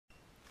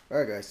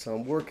Alright guys, so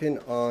I'm working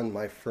on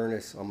my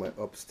furnace on my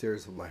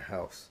upstairs of my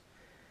house.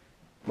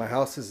 My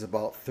house is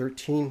about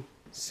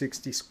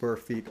 1360 square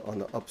feet on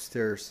the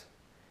upstairs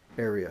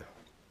area.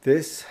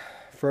 This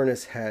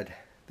furnace had,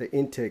 the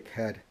intake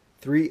had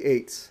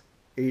 3/8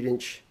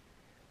 8-inch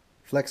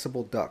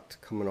flexible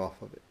duct coming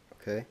off of it,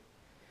 okay?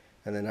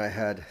 And then I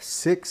had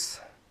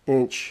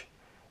 6-inch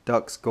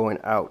ducts going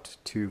out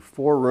to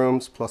 4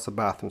 rooms plus a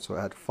bathroom, so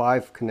I had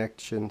 5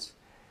 connections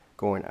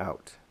going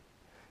out.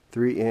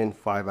 3 in,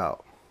 5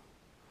 out.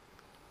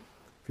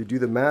 If you do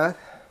the math,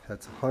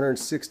 that's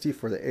 160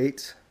 for the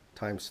 8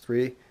 times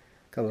 3,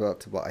 comes out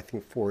to about, I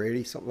think,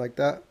 480, something like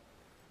that.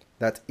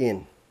 That's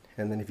in.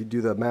 And then if you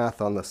do the math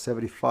on the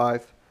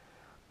 75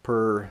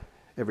 per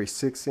every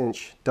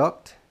 6-inch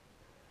duct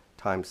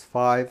times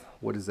 5,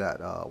 what is that?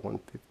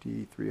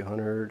 150,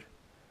 300,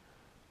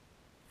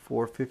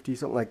 450,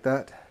 something like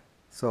that.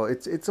 So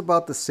it's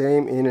about the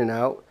same in and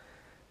out,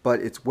 but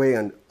it's way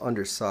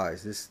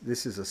undersized.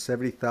 This is a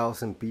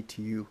 70,000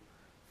 BTU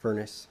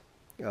furnace.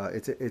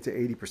 It's an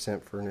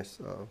 80% furnace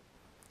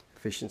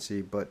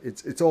efficiency, but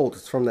it's old.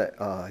 It's from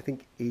that I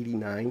think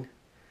 89,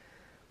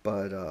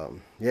 but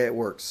yeah, it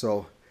works.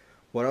 So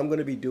what I'm going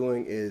to be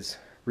doing is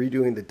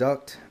redoing the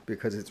duct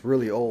because it's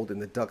really old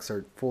and the ducts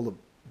are full of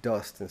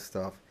dust and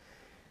stuff.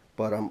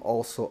 But I'm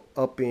also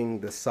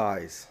upping the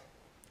size.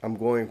 I'm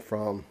going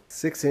from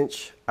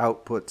 6-inch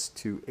outputs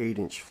to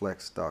 8-inch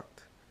flex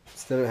duct.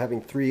 Instead of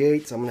having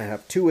 3/8, I'm going to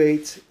have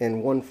 2/8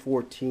 and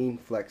 1/14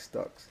 flex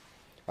ducts.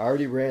 I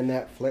already ran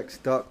that flex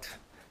duct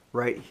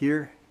right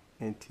here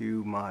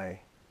into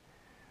my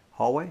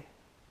hallway,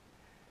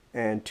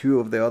 and 2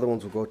 of the other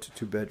ones will go to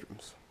 2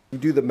 bedrooms. You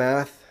do the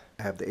math,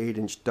 I have the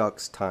 8-inch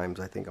ducts times,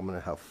 I think I'm going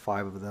to have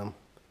 5 of them.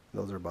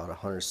 Those are about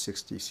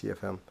 160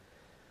 CFM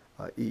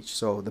each,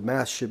 so the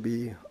math should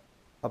be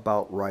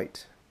about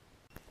right.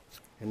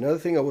 Another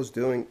thing I was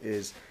doing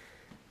is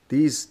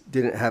these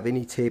didn't have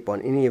any tape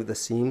on any of the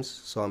seams,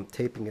 so I'm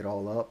taping it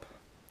all up.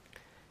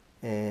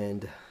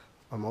 And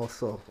I'm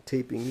also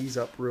taping these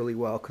up really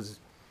well because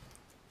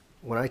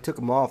when I took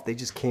them off, they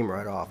just came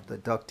right off. The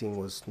ducting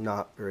was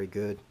not very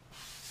good.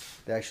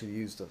 They actually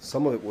used,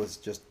 some of it was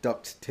just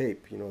duct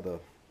tape, you know, the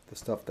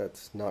stuff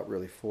that's not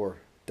really for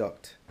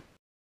duct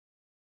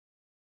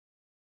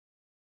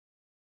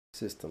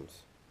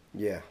systems.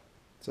 Yeah,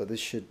 so this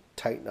should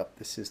tighten up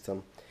the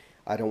system.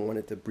 I don't want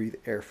it to breathe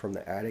air from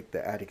the attic.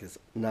 The attic is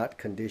not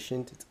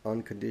conditioned, it's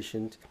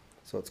unconditioned,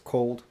 so it's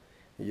cold,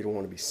 and you don't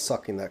want to be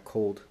sucking that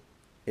cold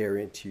air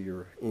into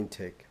your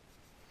intake.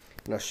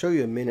 And I'll show you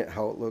in a minute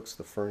how it looks,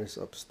 the furnace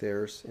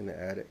upstairs in the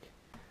attic.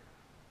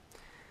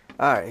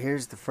 Alright,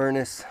 here's the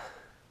furnace,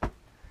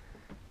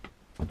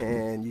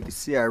 and you can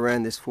see I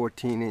ran this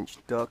 14-inch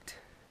duct,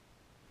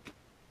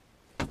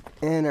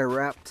 and I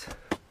wrapped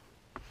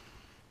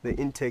the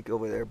intake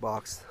over there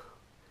box.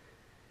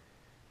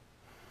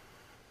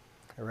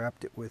 I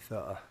wrapped it with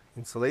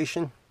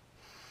insulation.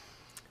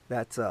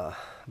 That's about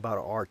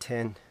an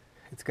R10.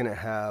 It's going to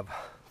have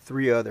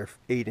 3 other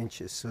 8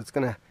 inches, so it's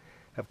going to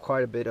have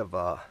quite a bit of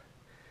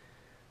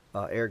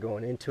air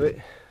going into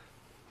it.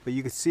 But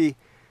you can see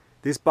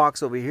this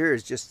box over here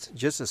is just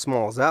as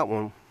small as that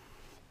one.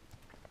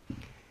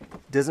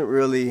 It doesn't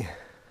really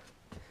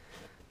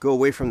go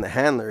away from the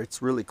handler.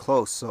 It's really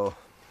close. So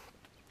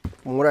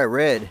from what I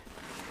read,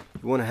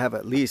 you want to have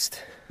at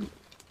least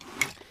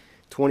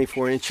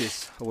 24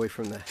 inches away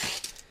from the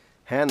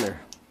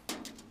handler.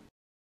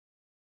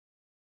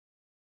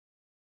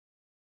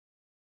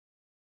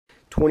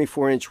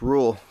 24-inch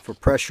rule for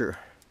pressure.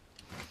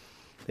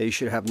 That you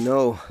should have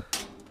no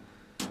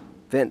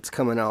vents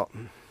coming out,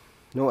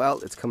 no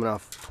outlets coming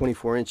off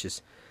 24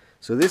 inches.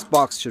 So this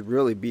box should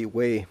really be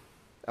way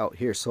out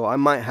here. So I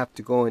might have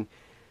to go and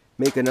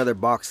make another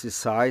box this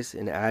size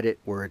and add it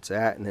where it's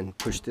at, and then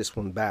push this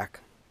one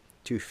back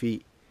 2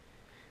 feet.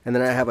 And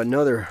then I have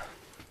another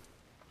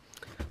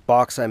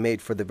box I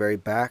made for the very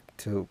back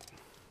to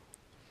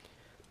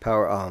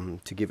power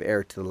to give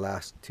air to the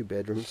last 2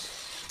 bedrooms.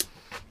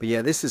 But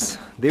yeah,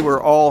 they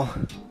were all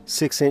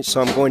 6-inch,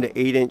 so I'm going to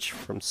 8-inch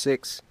from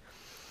 6.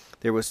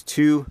 There was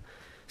 2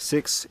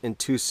 6 and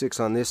 2 6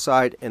 on this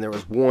side, and there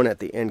was 1 at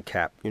the end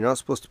cap. You're not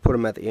supposed to put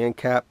them at the end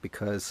cap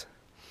because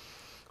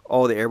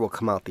all the air will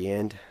come out the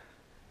end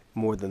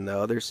more than the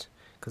others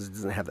because it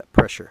doesn't have that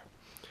pressure.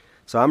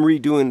 So I'm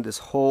redoing this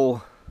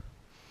whole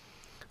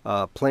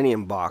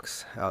Plenium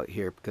box out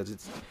here because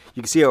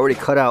you can see I already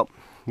cut out.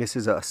 This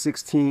is a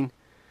 16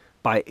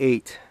 by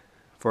 8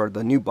 for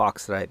the new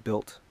box that I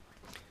built.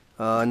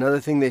 Another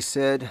thing they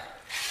said,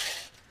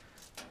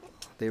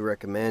 they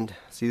recommend,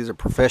 see, these are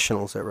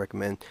professionals that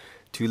recommend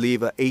to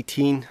leave a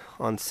 18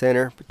 on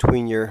center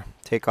between your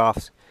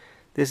takeoffs.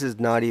 This is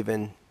not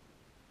even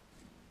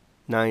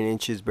 9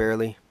 inches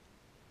barely.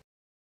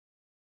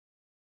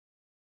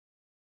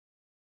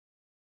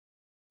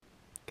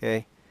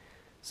 Okay,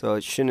 so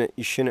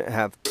you shouldn't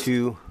have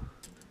 2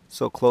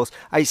 so close.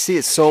 I see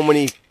it so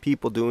many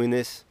people doing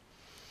this,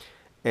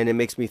 and it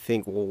makes me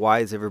think, well, why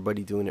is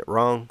everybody doing it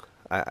wrong?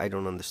 I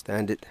don't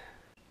understand it.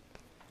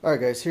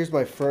 Alright guys, here's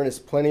my furnace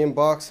Plenium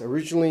box.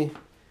 Originally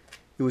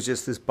it it was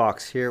just this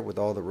box here with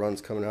all the runs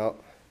coming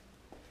out.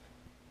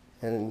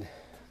 And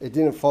it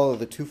didn't follow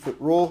the 2-foot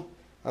rule.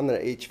 I'm not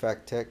an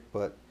HVAC tech,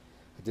 but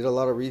I did a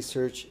lot of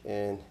research,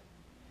 and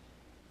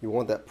you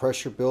want that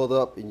pressure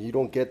buildup, and you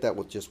don't get that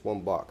with just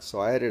one box.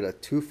 So I added a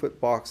 2-foot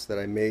box that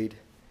I made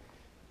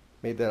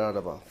that out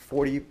of a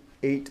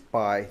 48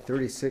 by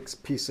 36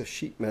 piece of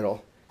sheet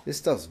metal. This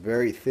stuff's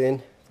very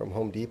thin from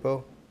Home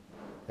Depot,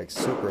 like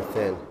super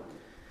thin.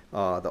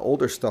 The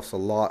older stuff's a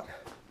lot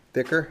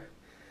thicker,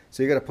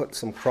 so you got to put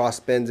some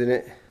cross bends in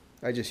it.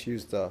 I just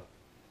used a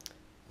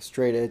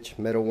straight edge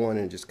metal one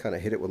and just kind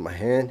of hit it with my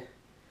hand,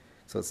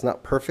 so it's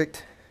not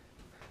perfect,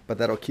 but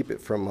that'll keep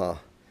it from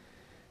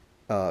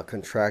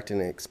contracting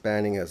and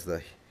expanding as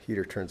the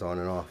heater turns on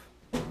and off.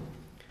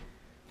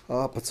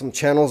 Put some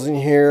channels in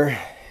here,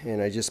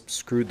 and I just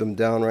screwed them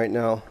down right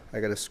now. I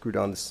got to screw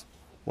down this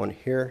one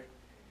here,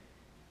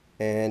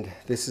 and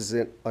this is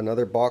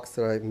another box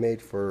that I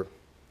made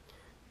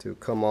to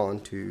come on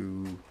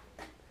to,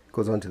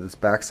 goes onto this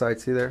back side,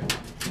 see there?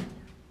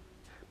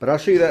 But I'll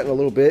show you that in a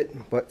little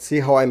bit. But see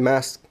how I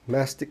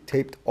mastic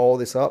taped all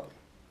this up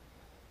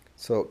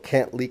so it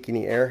can't leak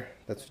any air?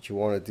 That's what you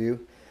want to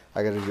do.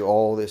 I got to do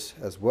all this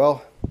as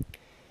well.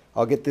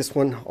 I'll get this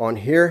one on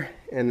here,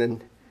 and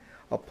then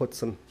I'll put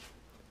some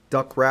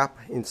duct wrap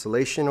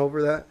insulation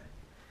over that,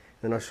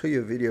 and I'll show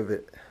you a video of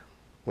it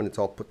when it's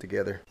all put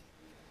together.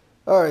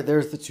 Alright,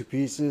 there's the two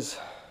pieces.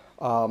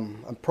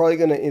 I'm probably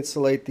going to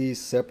insulate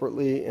these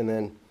separately and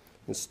then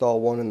install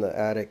one in the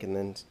attic and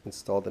then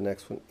install the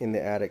next one in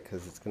the attic,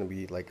 because it's going to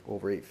be like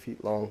over 8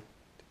 feet long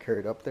to carry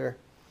it up there.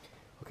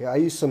 Okay, I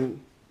use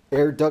some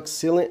air duct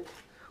sealant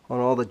on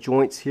all the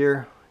joints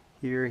here,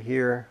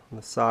 here on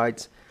the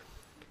sides,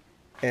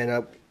 and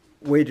I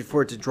waited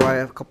for it to dry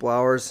a couple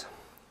hours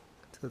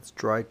until it's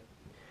dried,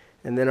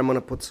 and then I'm going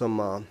to put some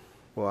well,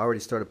 I already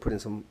started putting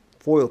some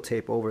foil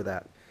tape over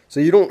that. So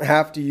you don't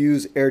have to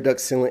use air duct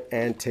sealant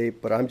and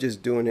tape, but I'm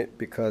just doing it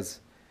because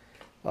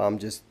I'm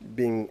just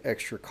being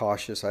extra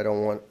cautious. I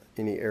don't want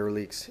any air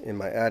leaks in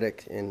my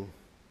attic, and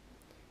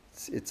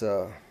it's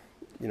a,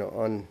 you know,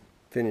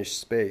 unfinished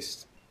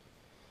space.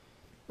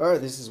 All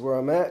right, this is where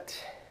I'm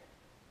at.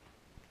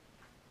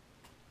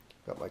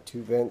 Got my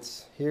 2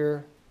 vents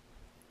here,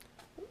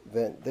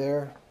 vent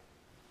there.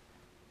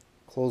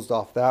 Closed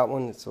off that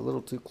one. It's a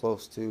little too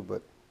close too,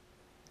 but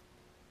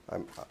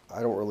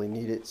I don't really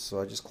need it,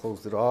 so I just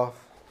closed it off.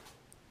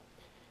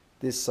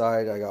 This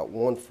side I got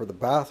one for the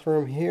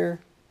bathroom here,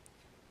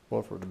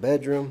 one for the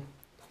bedroom.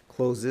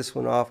 Close this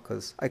one off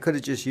because I could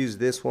have just used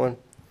this one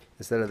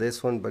instead of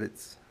this one, but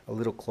it's a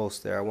little close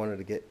there. I wanted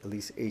to get at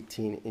least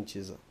 18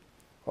 inches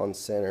on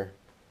center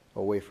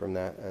away from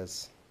that,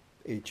 as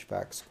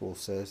HVAC school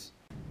says.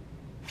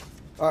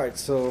 Alright,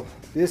 so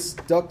this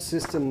duct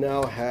system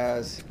now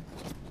has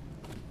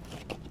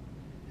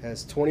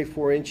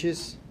 24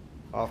 inches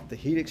off the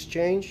heat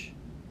exchange.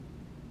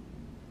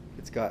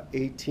 It's got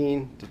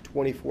 18 to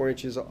 24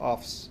 inches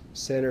off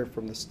center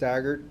from the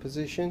staggered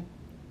position.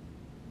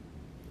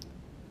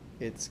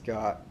 It's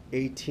got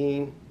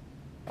 18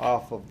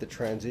 off of the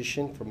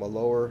transition from a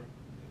lower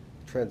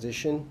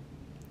transition,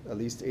 at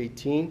least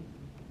 18,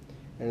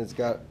 and it's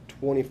got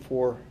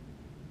 24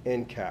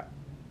 end cap.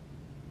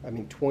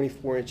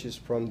 24 inches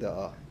from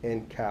the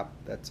end cap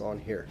that's on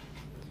here,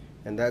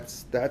 and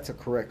that's a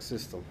correct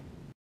system.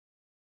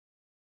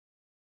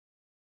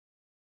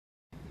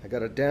 I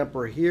got a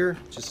damper here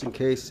just in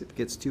case it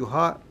gets too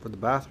hot for the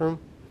bathroom.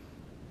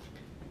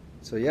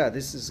 So yeah,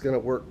 this is gonna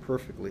work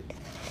perfectly.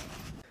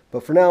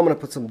 But for now, I'm gonna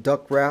put some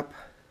duct wrap.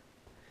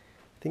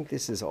 I think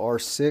this is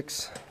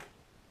R6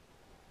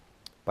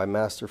 by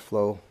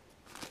Masterflow.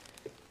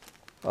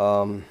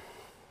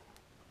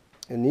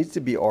 It needs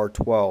to be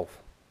R12. It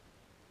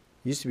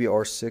used to be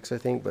R6, I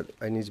think, but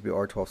it needs to be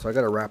R12. So I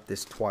gotta wrap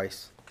this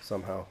twice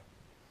somehow.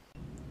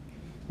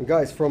 And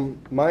guys, from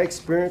my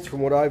experience, from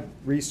what I've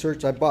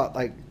researched, I bought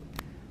like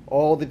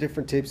all the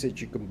different tapes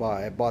that you can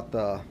buy. I bought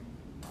the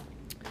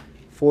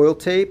foil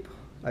tape,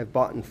 I've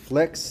bought in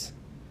flex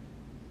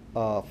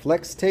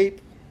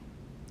tape,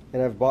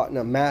 and I've bought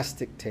a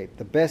mastic tape.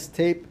 The best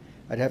tape,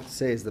 I'd have to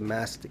say, is the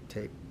mastic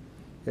tape.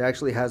 It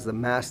actually has the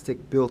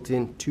mastic built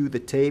into the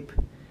tape,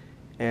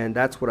 and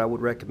that's what I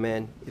would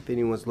recommend if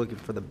anyone's looking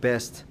for the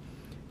best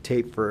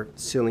tape for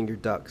sealing your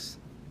ducts.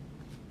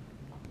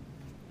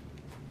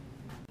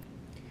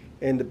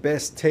 And the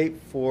best tape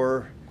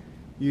for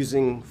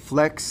using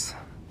flex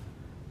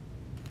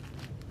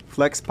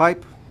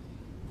pipe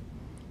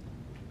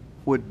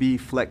would be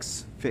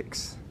Flex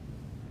Fix.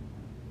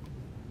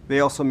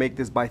 They also make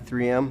this by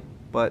 3M,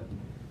 but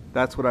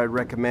that's what I'd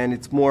recommend.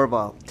 It's more of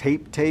a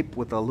tape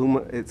with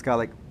aluminum. It's got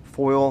like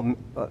foil.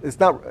 It's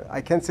not,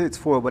 I can't say it's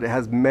foil, but it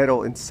has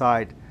metal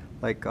inside,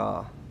 like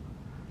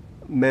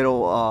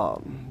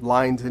metal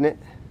lines in it.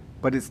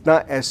 But it's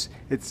not as,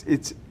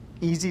 it's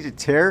easy to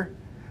tear,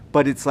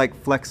 but it's like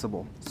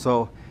flexible.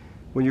 So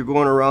when you're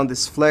going around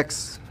this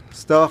flex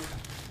stuff,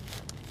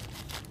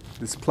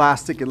 this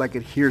plastic, it like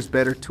adheres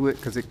better to it,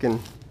 because it can,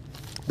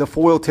 the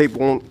foil tape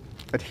won't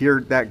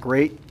adhere that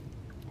great,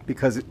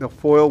 because the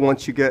foil,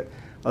 once you get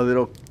a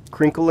little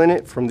crinkle in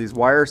it from these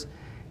wires,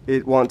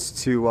 it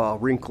wants to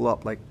wrinkle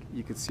up like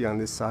you can see on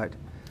this side.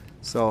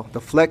 So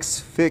the Flex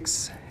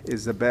Fix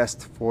is the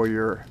best for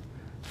your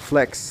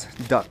flex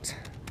duct.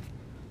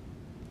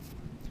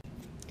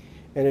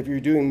 And if you're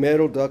doing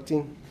metal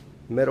ducting,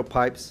 metal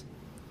pipes,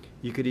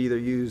 you could either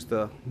use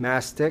the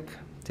mastic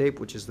tape,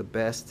 which is the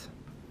best.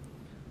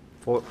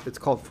 It's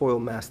called foil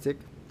mastic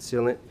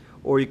sealant,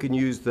 or you can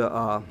use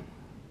the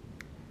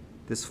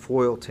this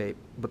foil tape.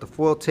 But the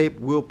foil tape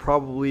will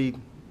probably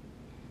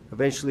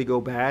eventually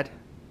go bad,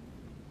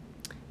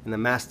 and the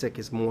mastic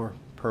is more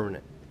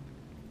permanent.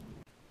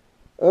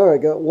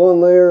 Alright, got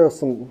one layer of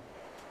some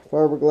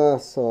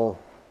fiberglass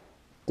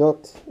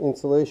duct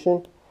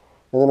insulation,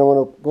 and then I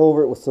want to go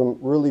over it with some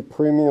really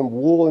premium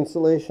wool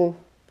insulation,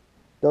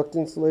 duct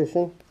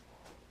insulation.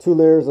 2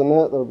 layers on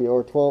that, that'll be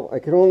R12. I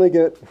could only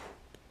get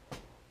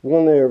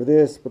 1 layer of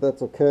this, but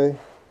that's okay.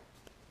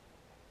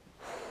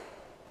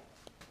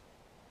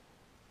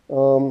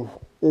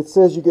 It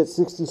says you get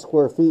 60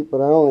 square feet, but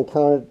I only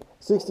counted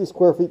 60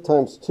 square feet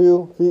times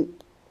 2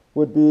 feet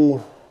would be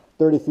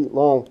 30 feet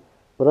long,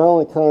 but I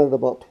only counted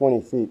about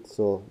 20 feet,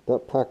 so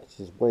that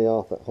package is way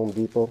off at Home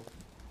Depot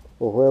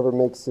or whoever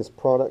makes this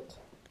product.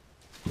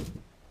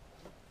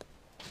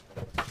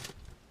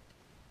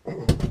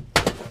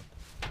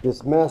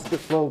 This Master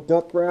Flow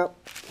duct wrap,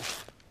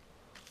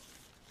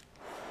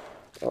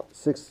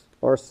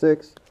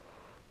 R6,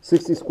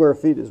 60 square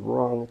feet is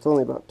wrong. It's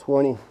only about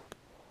 20.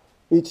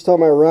 Each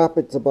time I wrap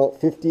it's about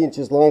 50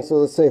 inches long, so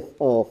let's say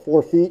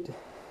 4 feet.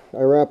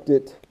 I wrapped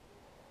it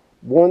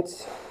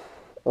once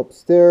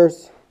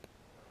upstairs,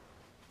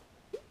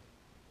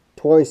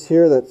 twice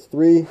here, that's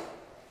 3. And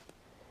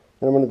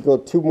I'm going to go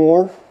 2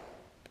 more,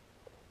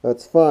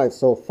 that's 5.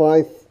 So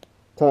 5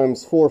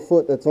 times 4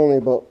 foot, that's only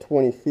about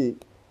 20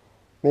 feet.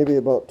 Maybe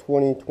about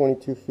 20,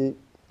 22 feet.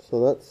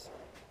 So that's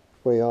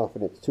way off,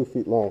 and it's 2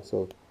 feet long.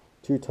 So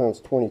 2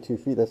 times 22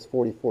 feet, that's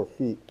 44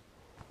 feet.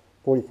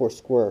 44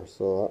 square,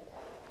 so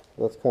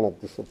that's kind of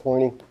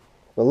disappointing.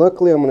 But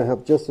luckily I'm going to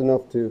have just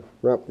enough to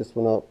wrap this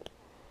one up.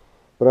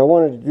 But I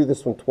wanted to do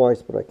this one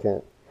twice, but I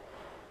can't.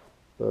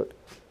 But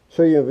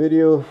show you a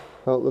video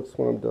how it looks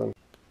when I'm done.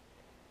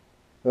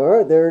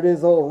 Alright, there it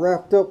is, all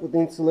wrapped up with the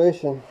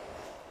insulation.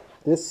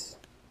 This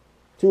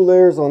 2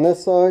 layers on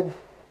this side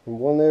and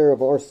 1 layer of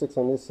R6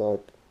 on this side.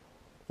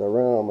 I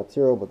ran out of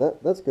material,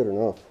 but that's good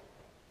enough.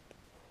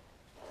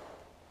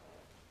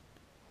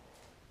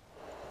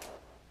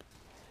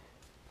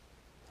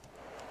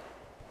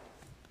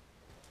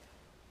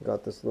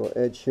 Got this little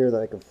edge here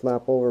that I can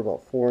flap over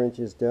about 4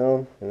 inches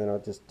down, and then I'll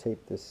just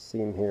tape this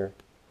seam here.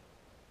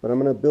 But I'm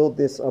going to build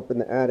this up in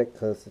the attic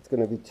because it's going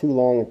to be too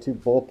long and too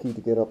bulky to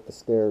get up the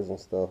stairs and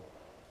stuff.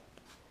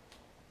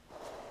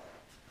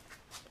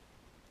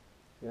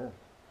 Yeah,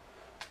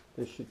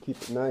 this should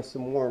keep it nice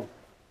and warm.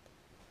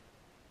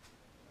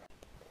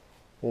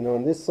 And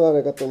on this side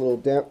I got the little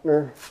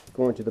dampener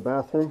going to the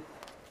bathroom.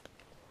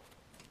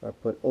 I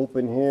put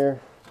open here,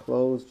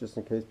 closed, just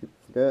in case people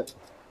forget.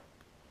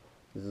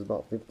 This is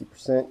about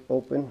 50%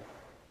 open,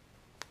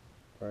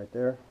 right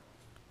there.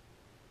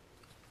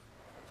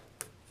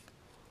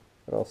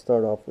 And I'll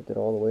start off with it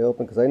all the way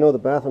open because I know the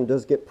bathroom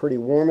does get pretty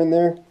warm in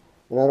there,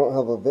 and I don't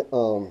have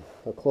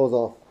a close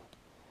off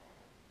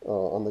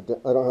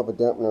I don't have a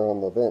dampener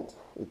on the vent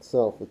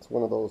itself. It's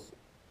one of those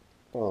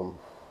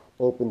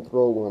open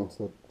throw ones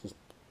that just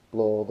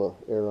blow all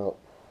the air out.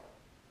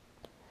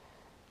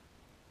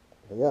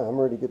 But yeah, I'm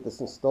ready to get this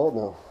installed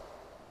now.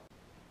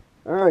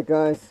 Alright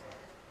guys,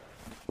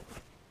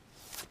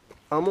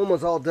 I'm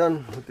almost all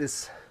done with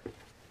this.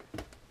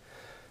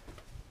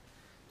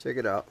 Check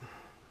it out.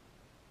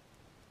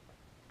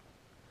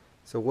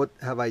 So what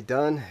have I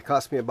done? It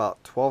cost me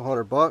about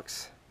 1,200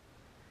 bucks.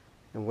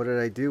 And what did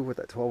I do with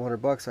that 1,200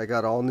 bucks? I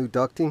got all new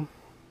ducting.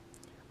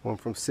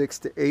 Went from 6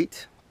 to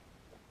 8.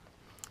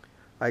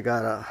 I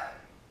got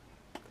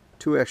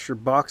 2 extra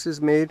boxes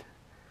made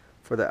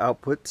for the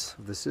outputs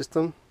of the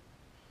system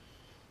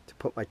to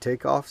put my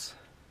takeoffs.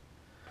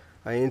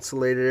 I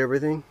insulated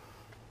everything.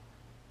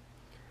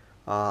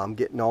 I'm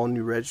getting all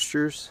new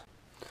registers.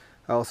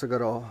 I also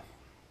got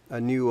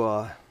a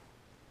new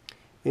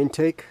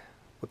intake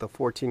with a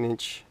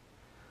 14-inch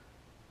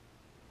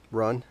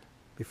run.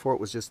 Before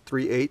it was just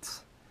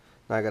 3/8.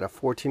 Now I got a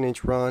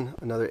 14-inch run,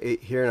 another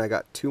 8 here, and I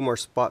got 2 more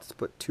spots to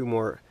put 2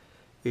 more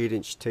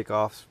 8-inch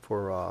takeoffs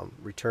for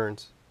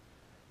returns.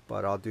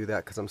 But I'll do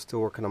that because I'm still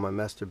working on my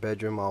master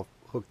bedroom. I'll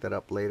hook that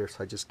up later,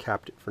 so I just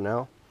capped it for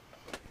now.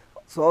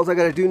 So all I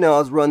got to do now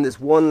is run this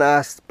one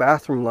last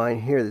bathroom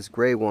line here, this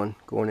gray one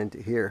going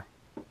into here,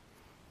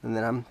 and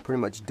then I'm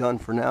pretty much done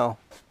for now.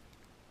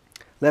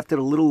 Left it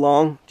a little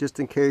long just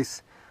in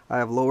case I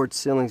have lowered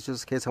ceilings,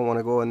 just in case I want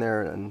to go in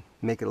there and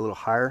make it a little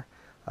higher.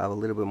 I have a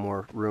little bit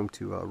more room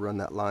to run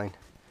that line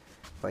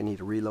if I need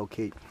to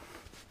relocate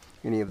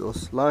any of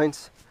those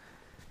lines.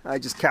 I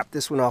just capped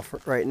this one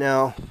off right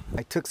now.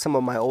 I took some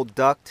of my old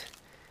duct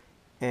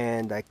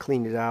and I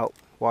cleaned it out,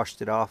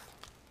 washed it off,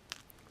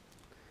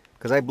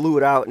 because I blew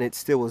it out and it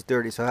still was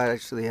dirty, so I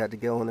actually had to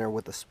go in there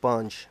with a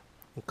sponge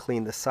and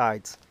clean the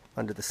sides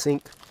under the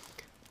sink.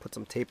 Put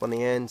some tape on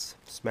the ends,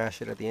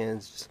 smash it at the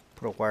ends, just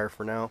put a wire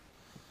for now.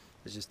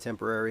 It's just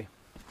temporary.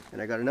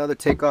 And I got another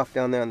takeoff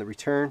down there on the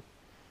return.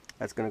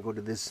 That's going to go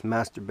to this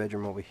master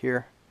bedroom over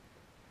here.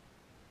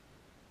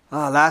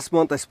 Last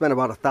month I spent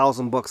about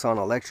 $1,000 on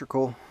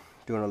electrical,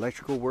 doing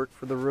electrical work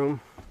for the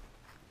room.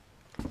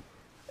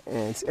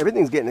 And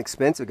everything's getting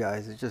expensive,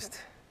 guys. It's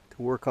just,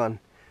 to work on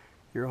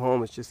your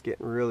home is just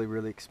getting really,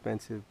 really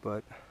expensive.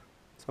 But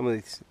some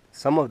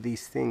of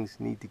these things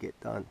need to get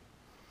done.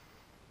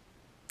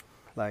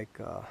 Like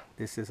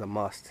this is a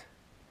must,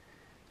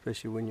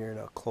 especially when you're in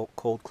a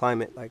cold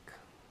climate like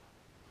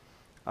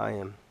I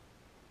am.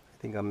 I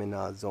think I'm in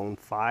zone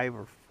 5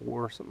 or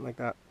 4 or something like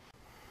that.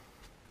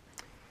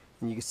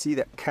 And you can see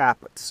that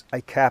cap.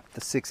 I capped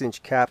the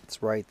 6-inch cap.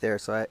 It's right there.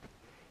 So if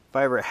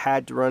I ever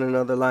had to run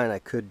another line, I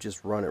could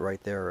just run it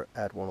right there or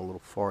add one a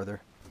little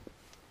farther,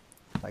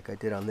 like I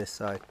did on this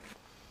side.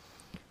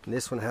 And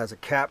this one has a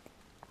cap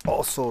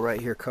also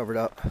right here covered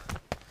up.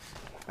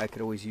 I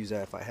could always use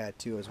that if I had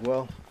to as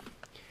well.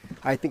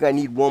 I think I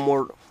need one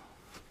more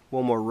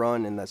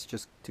run, and that's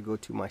just to go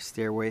to my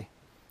stairway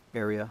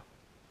area.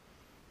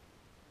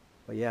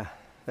 But yeah,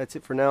 that's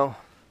it for now.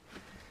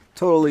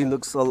 Totally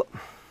looks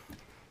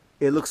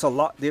it looks a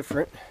lot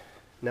different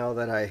now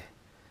that I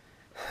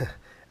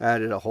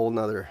added a whole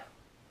nother,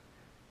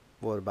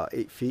 what, about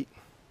 8 feet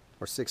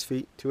or 6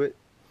 feet to it.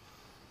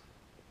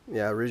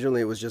 Yeah, originally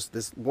it was just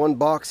this one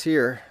box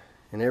here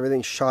and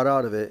everything shot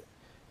out of it.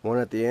 One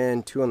at the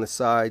end, 2 on the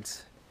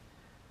sides.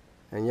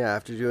 And yeah,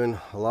 after doing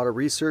a lot of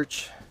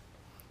research,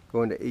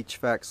 going to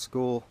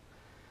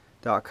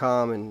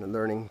HVACschool.com and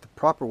learning the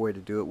proper way to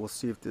do it, we'll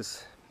see if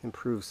this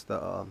improves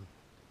the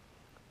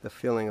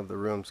feeling of the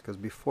rooms, because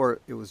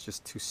before it was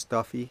just too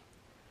stuffy.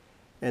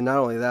 And not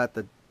only that,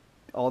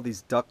 all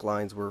these duct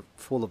lines were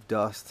full of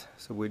dust,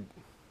 so we'd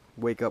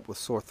wake up with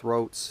sore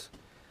throats.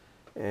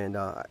 And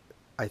I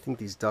think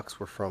these ducts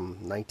were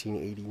from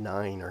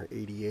 1989 or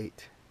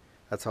 88.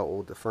 That's how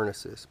old the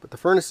furnace is. But the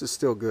furnace is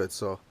still good,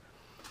 so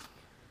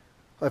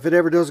if it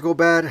ever does go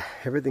bad,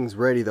 everything's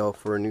ready though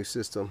for a new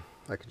system.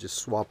 I could just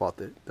swap out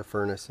the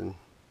furnace and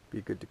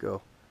be good to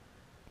go.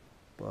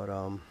 But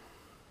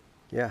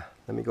yeah,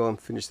 let me go and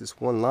finish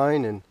this one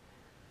line and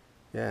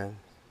yeah,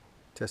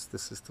 test the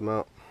system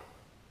out.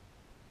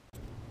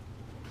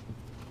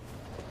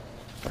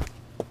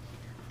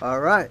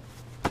 Alright,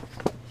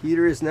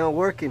 heater is now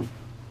working.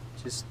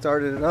 Just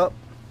started it up.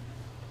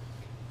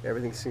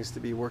 Everything seems to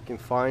be working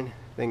fine,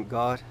 thank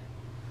God.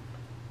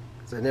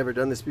 Because I've never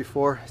done this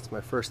before. It's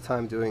my first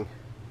time doing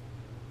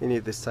any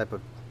of this type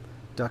of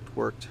duct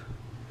work.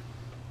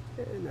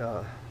 And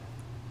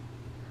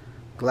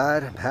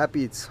I'm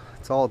happy it's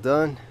all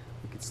done.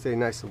 We can stay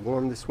nice and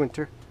warm this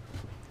winter.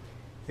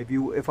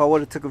 If I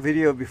would have took a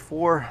video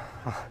before,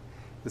 it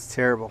was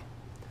terrible.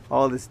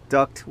 All this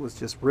duct was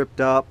just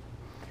ripped up.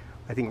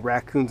 I think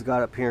raccoons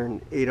got up here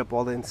and ate up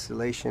all the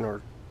insulation,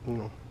 or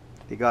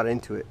they got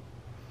into it.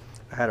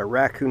 I had a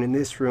raccoon in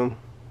this room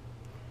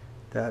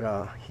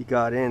that he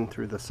got in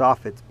through the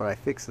soffits, but I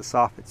fixed the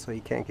soffits so he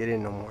can't get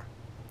in no more.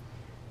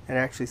 And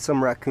actually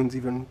some raccoons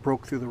even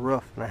broke through the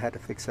roof, and I had to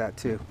fix that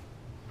too,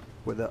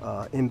 where the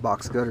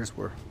inbox gutters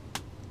were.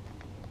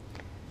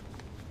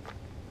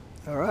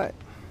 Alright,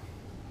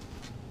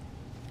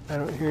 I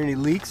don't hear any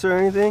leaks or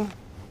anything.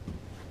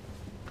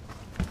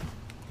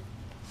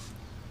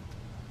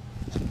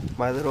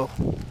 My little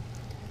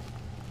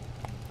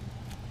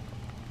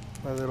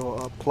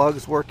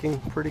plug's working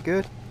pretty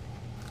good.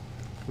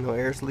 No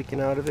air's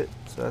leaking out of it,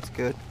 so that's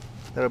good.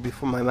 That'll be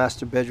for my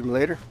master bedroom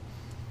later.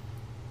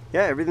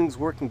 Yeah, everything's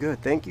working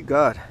good, thank you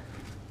God.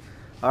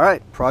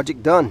 Alright,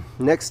 project done.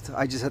 Next,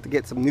 I just have to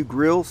get some new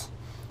grills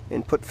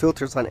and put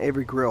filters on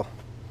every grill.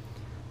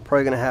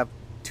 Probably gonna have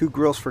 2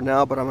 grills for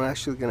now, but I'm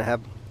actually gonna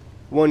have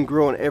 1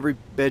 grill in every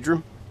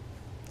bedroom.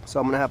 So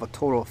I'm gonna have a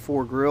total of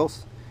 4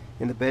 grills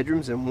in the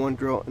bedrooms and 1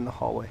 grill in the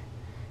hallway.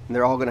 And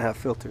they're all gonna have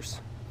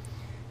filters.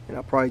 And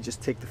I'll probably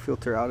just take the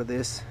filter out of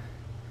this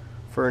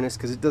furnace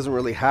because it doesn't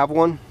really have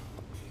one,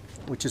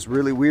 which is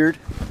really weird.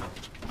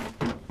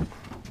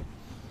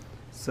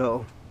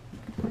 So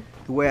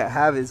the way I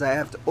have it is I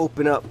have to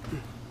open up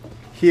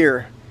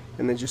here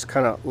and then just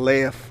kind of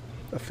lay a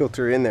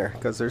filter in there,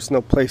 because there's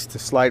no place to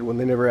slide when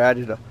they never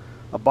added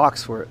a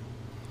box for it.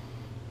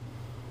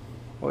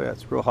 Oh yeah,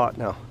 it's real hot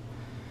now.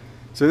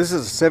 So this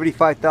is a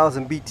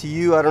 75,000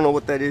 BTU. I don't know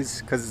what that is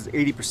because it's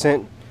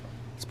 80%.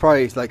 It's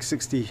probably like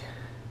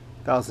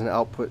 60,000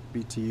 output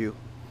BTU.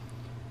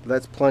 But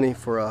that's plenty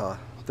for a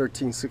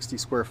 1360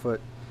 square foot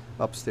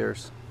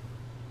upstairs.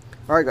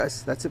 Alright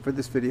guys, that's it for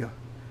this video.